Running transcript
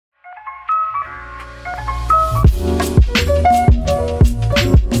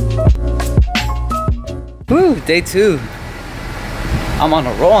Day 2. I'm on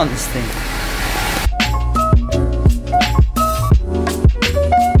a roll on this thing.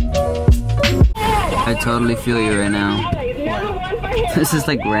 I totally feel you right now. This is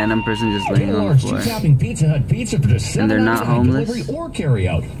like random person just laying on the floor. And they're not homeless.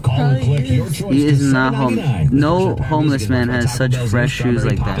 He is not homeless. No homeless man has such fresh shoes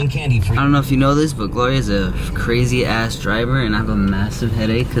like that. I don't know if you know this, but Gloria's a crazy ass driver and I have a massive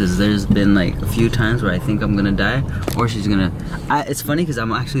headache because there's been like a few times where I think I'm gonna die or she's gonna... It's funny because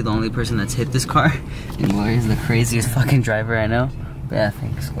I'm actually the only person that's hit this car and Gloria's the craziest fucking driver I know. But yeah,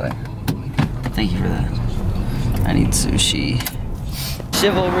 thanks Gloria. Thank you for that. I need sushi.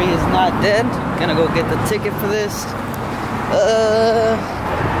 Chivalry is not dead. Gonna go get the ticket for this.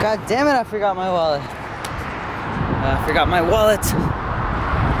 God damn it, I forgot my wallet. I forgot my wallet.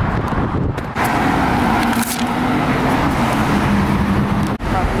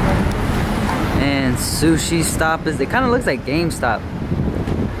 And sushi stop is, it kind of looks like GameStop.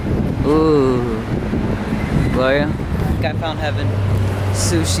 Ooh. Gloria, I found heaven.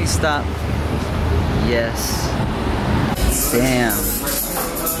 Sushi stop. Yes. Damn.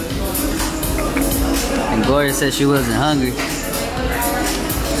 And Gloria said she wasn't hungry.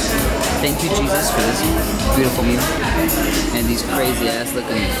 Thank you, Jesus, for this beautiful meal. And these crazy ass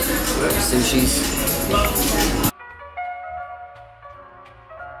looking sushis.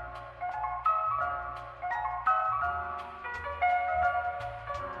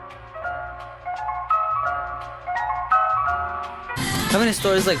 Coming to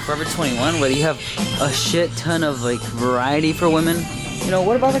stores like Forever 21 where you have a shit ton of like variety for women. You know,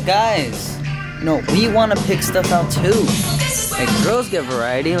 what about the guys? You know, we want to pick stuff out too. Like girls get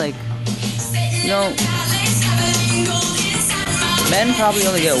variety, like, you know, men probably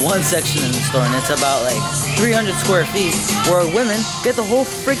only get one section in the store and it's about like 300 square feet, where women get the whole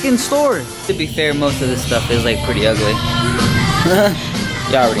freaking store. To be fair, most of this stuff is like pretty ugly.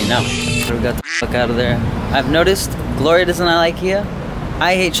 You already know. So we got the fuck out of there. I've noticed Gloria doesn't like IKEA.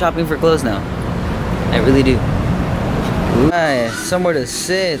 I hate shopping for clothes now. I really do. Alright, somewhere to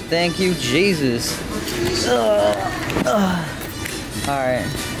sit. Thank you, Jesus. Alright.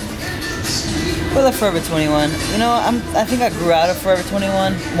 For the Forever 21, you know, I think I grew out of Forever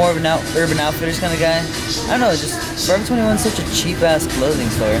 21. More of an Urban Outfitters kind of guy. I don't know, just Forever 21 is such a cheap ass clothing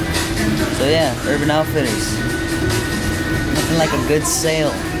store. So yeah, Urban Outfitters. Nothing like a good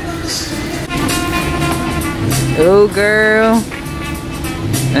sale. Oh girl.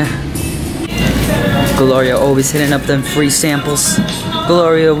 Gloria always hitting up them free samples.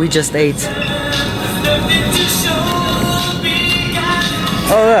 Gloria, we just ate.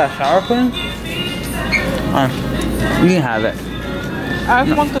 Oh yeah, sour cream? You can have it. I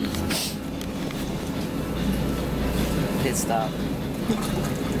want the... Pit stop.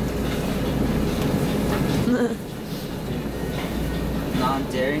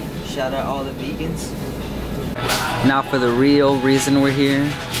 Non-dairy. Shout out all the vegans. Now for the real reason we're here.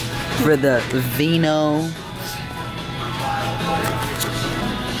 For the vino.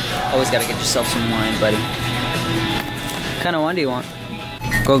 Always gotta get yourself some wine, buddy. What kind of wine do you want?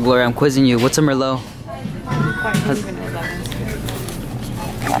 Go, Gloria, I'm quizzing you. What's a Merlot?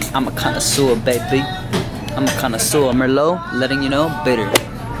 I'm a connoisseur, baby. I'm a connoisseur. Merlot, letting you know, bitter.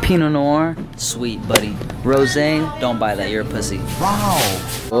 Pinot Noir, sweet, buddy. Rosé, don't buy that, you're a pussy. Wow.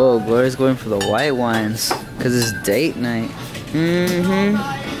 Oh, Gloria's going for the white wines. Cause it's date night.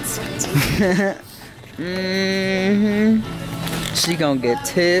 She gonna get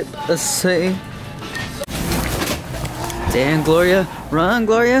tipped, let's see. Damn, Gloria. Run,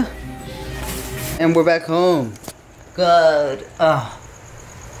 Gloria. And we're back home. Good.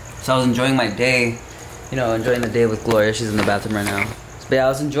 So I was enjoying my day. You know, enjoying the day with Gloria. She's in the bathroom right now. But yeah, I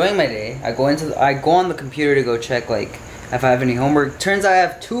was enjoying my day. I go on the computer to go check like if I have any homework. Turns out I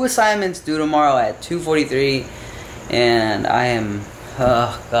have 2 assignments due tomorrow at 2:43. And I am,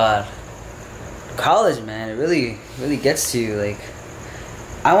 oh God. College, man, it really gets to you. Like,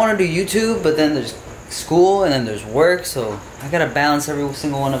 I want to do YouTube, but then there's school and then there's work, so I gotta balance every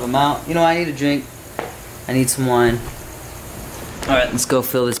single one of them out. You know, I need a drink. I need some wine. Alright, let's go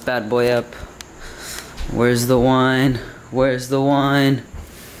fill this bad boy up. Where's the wine? Where's the wine?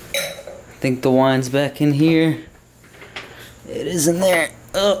 I think the wine's back in here. It is in there.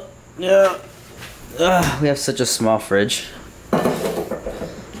 Oh, yeah. We have such a small fridge.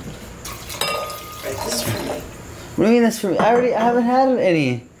 What do you mean that's for me? I haven't had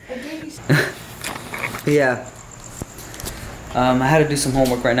any. Yeah. I had to do some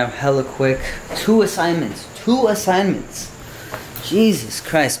homework right now, hella quick. 2 assignments. 2 assignments. Jesus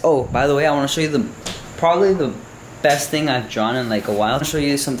Christ. Oh, by the way, I want to show you probably the best thing I've drawn in like a while. I'll show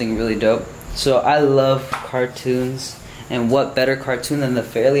you something really dope. So I love cartoons, and what better cartoon than the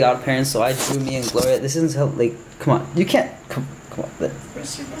Fairly Odd Parents? So I drew me and Gloria. This isn't how, like, come on, you can't come on.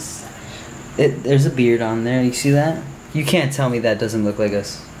 There's a beard on there. You see that? You can't tell me that doesn't look like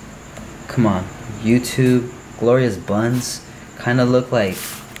us. Come on, YouTube. Gloria's buns kind of look like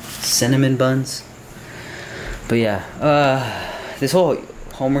cinnamon buns. But yeah, this whole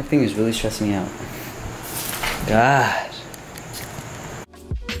homework thing is really stressing me out. God.